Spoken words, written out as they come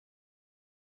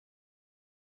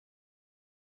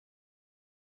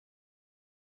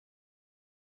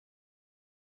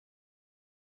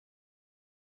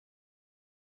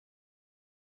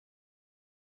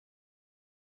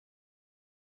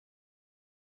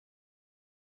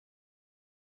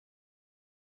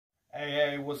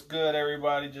Hey, what's good,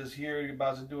 everybody? Just here,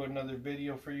 about to do another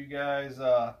video for you guys.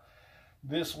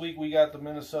 This week we got the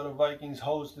Minnesota Vikings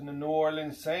hosting the New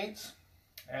Orleans Saints,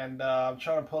 and I'm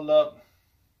trying to pull up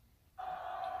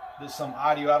some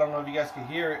audio. I don't know if you guys can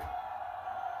hear it.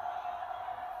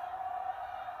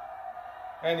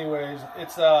 Anyways,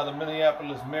 it's the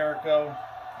Minneapolis Miracle.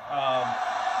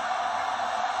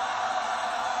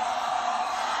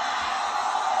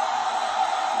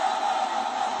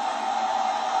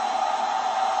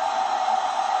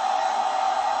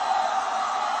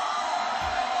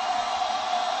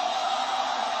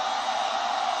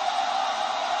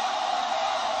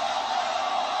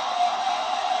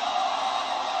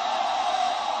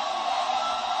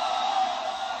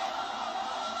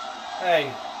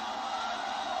 Hey,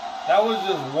 that was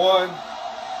just one.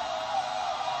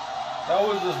 That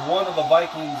was just one of the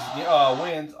Vikings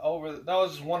wins over. That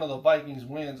was just one of the Vikings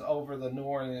wins over the New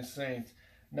Orleans Saints.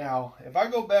 Now, if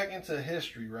I go back into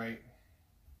history, right?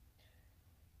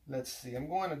 Let's see. I'm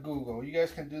going to Google. You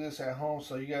guys can do this at home,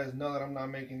 so you guys know that I'm not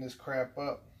making this crap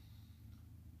up.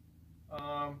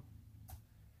 And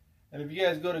if you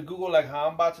guys go to Google like how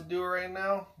I'm about to do it right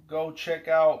now, go check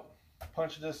out.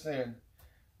 Punch this in.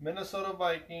 Minnesota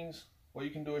Vikings, well, you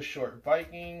can do it short.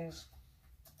 Vikings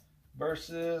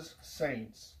versus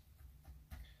Saints.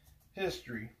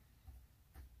 History.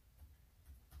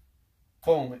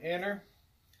 Boom, enter.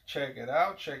 Check it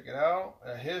out, check it out.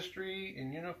 A history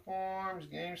in uniforms,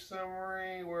 game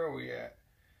summary. Where are we at?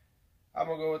 I'm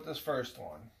going to go with this first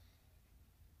one.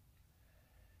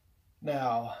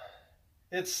 Now,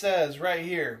 it says right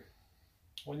here,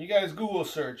 when you guys Google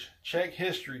search, check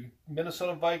history,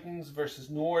 Minnesota Vikings versus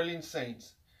New Orleans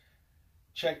Saints.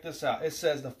 Check this out. It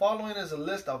says the following is a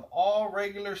list of all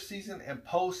regular season and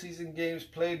postseason games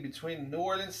played between the New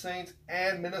Orleans Saints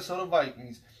and Minnesota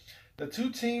Vikings. The two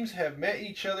teams have met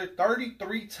each other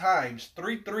 33 times.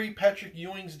 33 Patrick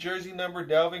Ewing's jersey number,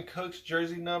 Dalvin Cook's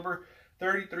jersey number,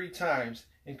 33 times,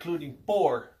 including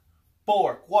cuatro.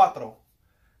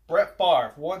 Brett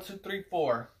Favre, 1, 2, 3,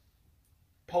 4.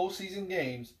 Postseason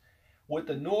games, with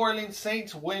the New Orleans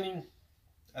Saints winning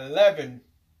 11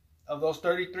 of those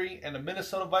 33 and the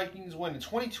Minnesota Vikings winning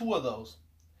 22 of those.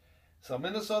 So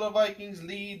Minnesota Vikings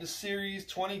lead the series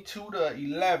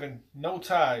 22-11, no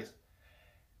ties.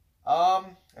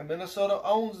 And Minnesota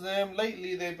owns them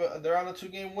lately. They're on a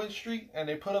 2-game win streak, and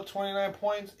they put up 29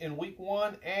 points in week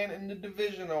 1 and in the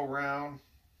divisional round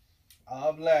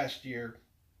of last year.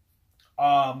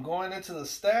 Going into the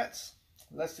stats,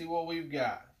 let's see what we've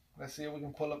got. Let's see if we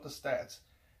can pull up the stats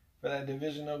for that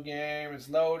divisional game. It's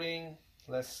loading.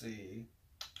 Let's see.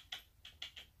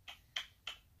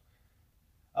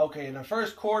 Okay, in the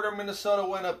first quarter, Minnesota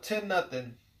went up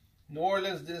 10-0. New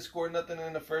Orleans didn't score nothing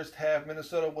in the first half.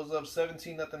 Minnesota was up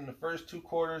 17-0 in the first 2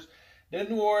 quarters. Then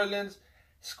New Orleans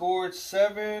scored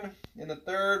 7 in the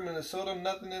third. Minnesota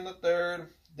nothing in the third.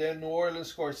 Then New Orleans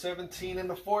scored 17 in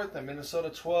the fourth and Minnesota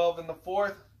 12 in the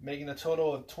fourth, making a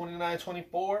total of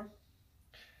 29-24.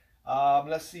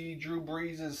 Let's see Drew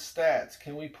Brees' stats.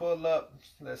 Can we pull up,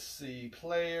 let's see,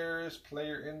 players,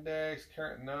 player index,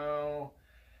 current, no.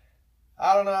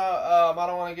 I don't know, I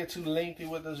don't want to get too lengthy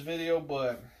with this video,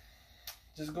 but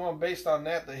just going based on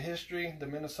that, the history, the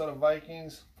Minnesota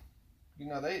Vikings, you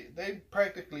know, they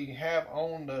practically have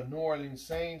owned the New Orleans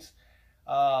Saints.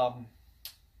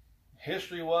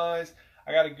 History-wise,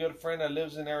 I got a good friend that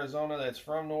lives in Arizona that's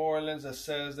from New Orleans that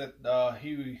says that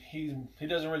he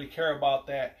doesn't really care about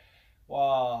that.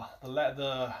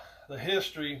 The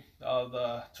history of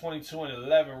the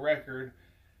 22-11 record.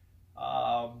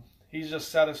 He's just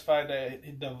satisfied that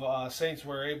the Saints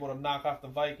were able to knock off the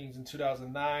Vikings in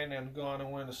 2009 and go on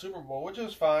and win the Super Bowl, which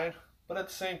is fine. But at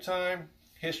the same time,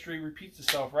 history repeats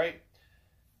itself, right?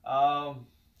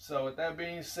 So with that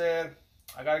being said,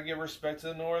 I got to give respect to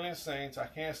the New Orleans Saints. I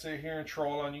can't sit here and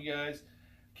troll on you guys.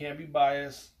 Can't be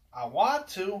biased. I want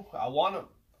to.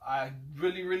 I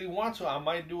really, really want to. I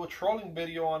might do a trolling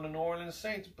video on the New Orleans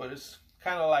Saints, but it's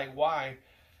kind of like, why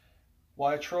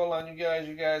troll on you guys?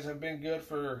 You guys have been good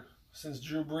since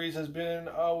Drew Brees has been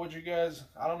with you guys.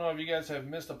 I don't know if you guys have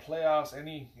missed the playoffs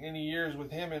any years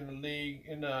with him in the league,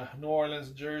 in the New Orleans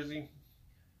jersey.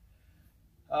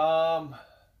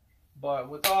 But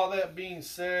with all that being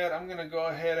said, I'm gonna go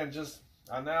ahead and just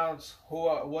announce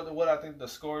what I think the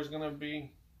score is gonna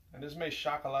be, and this may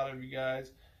shock a lot of you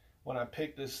guys when I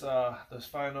pick this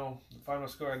final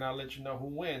score, and I'll let you know who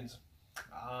wins.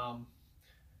 I'm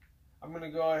gonna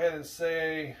go ahead and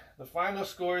say the final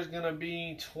score is gonna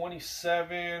be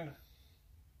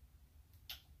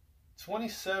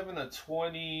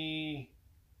 27-20.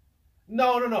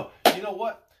 No. You know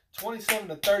what?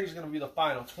 27-30 is going to be the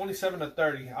final.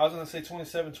 27-30. I was going to say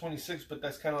 27-26, but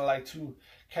that's kind of like too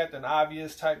Captain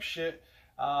Obvious type shit.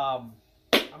 I'm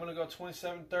going to go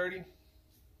 27-30.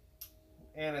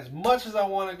 And as much as I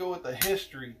want to go with the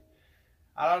history,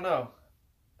 I don't know.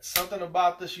 Something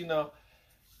about this, you know,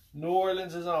 New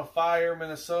Orleans is on fire.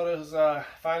 Minnesota has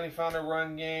finally found a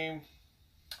run game.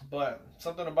 But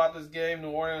something about this game,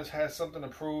 New Orleans has something to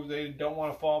prove. They don't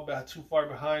want to fall too far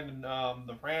behind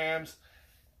the Rams.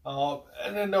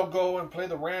 And then they'll go and play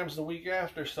the Rams the week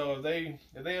after. So if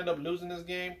they end up losing this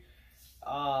game,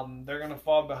 they're gonna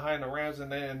fall behind the Rams,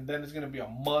 and then it's gonna be a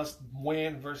must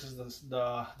win versus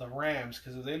the Rams.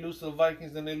 Because if they lose to the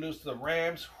Vikings, then they lose to the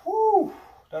Rams. Whoo!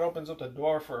 That opens up the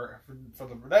door for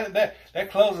that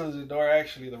closes the door.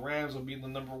 Actually, the Rams will be the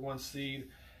 #1 seed.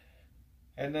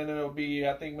 And then it'll be,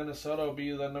 I think Minnesota will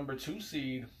be the #2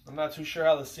 seed. I'm not too sure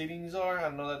how the seedings are. I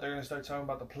know that they're going to start talking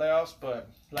about the playoffs. But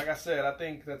like I said, I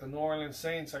think that the New Orleans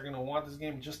Saints are going to want this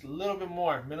game just a little bit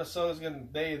more. Minnesota's going to,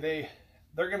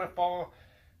 they're going to fall.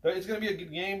 It's going to be a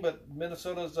good game, but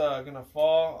Minnesota's going to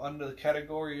fall under the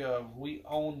category of we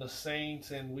own the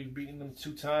Saints and we've beaten them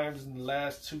 2 times in the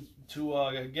last two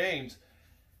games.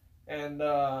 And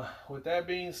with that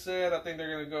being said, I think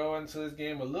they're going to go into this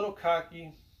game a little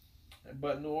cocky.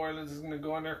 But New Orleans is going to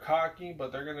go in there cocky,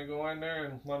 but they're going to go in there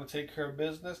and want to take care of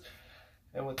business.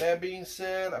 And with that being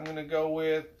said, I'm going to go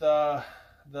with the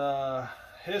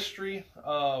history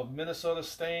of Minnesota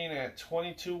staying at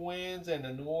 22 wins and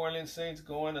the New Orleans Saints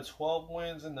going to 12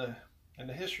 wins in the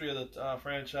history of the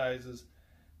franchises.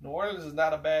 New Orleans is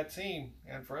not a bad team,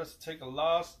 and for us to take a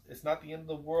loss, it's not the end of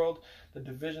the world. The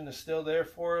division is still there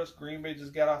for us. Green Bay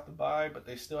just got off the bye, but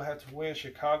they still had to win.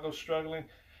 Chicago's struggling.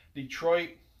 Detroit,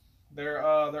 they're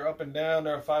up and down.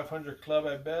 They're a 500 club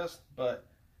at best, but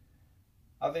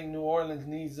I think New Orleans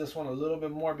needs this one a little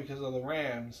bit more because of the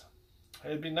Rams.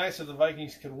 It'd be nice if the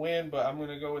Vikings could win, but I'm going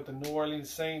to go with the New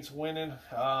Orleans Saints winning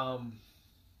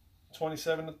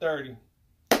 27-30.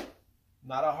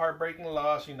 Not a heartbreaking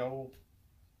loss, you know.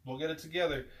 We'll get it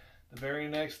together the very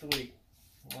next week.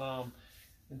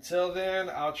 Until then,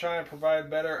 I'll try and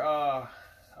provide a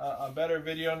better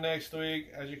video next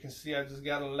week. As you can see, I just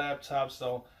got a laptop,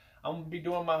 so I'm going to be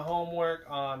doing my homework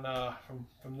on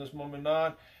from this moment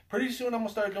on. Pretty soon I'm going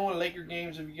to start doing Laker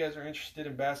games if you guys are interested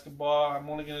in basketball. I'm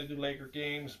only going to do Laker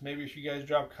games. Maybe if you guys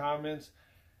drop comments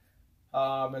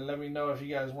and let me know if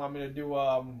you guys want me to do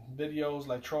videos,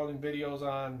 like trolling videos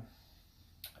on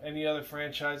any other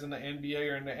franchise in the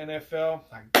NBA or in the NFL.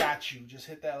 I got you. Just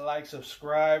hit that like,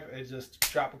 subscribe, and just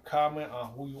drop a comment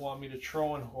on who you want me to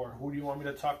troll or who do you want me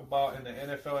to talk about in the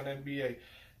NFL and NBA.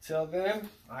 Till then,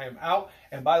 I am out.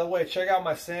 And by the way, check out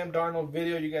my Sam Darnold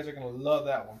video. You guys are going to love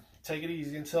that one. Take it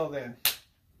easy until then.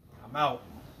 I'm out.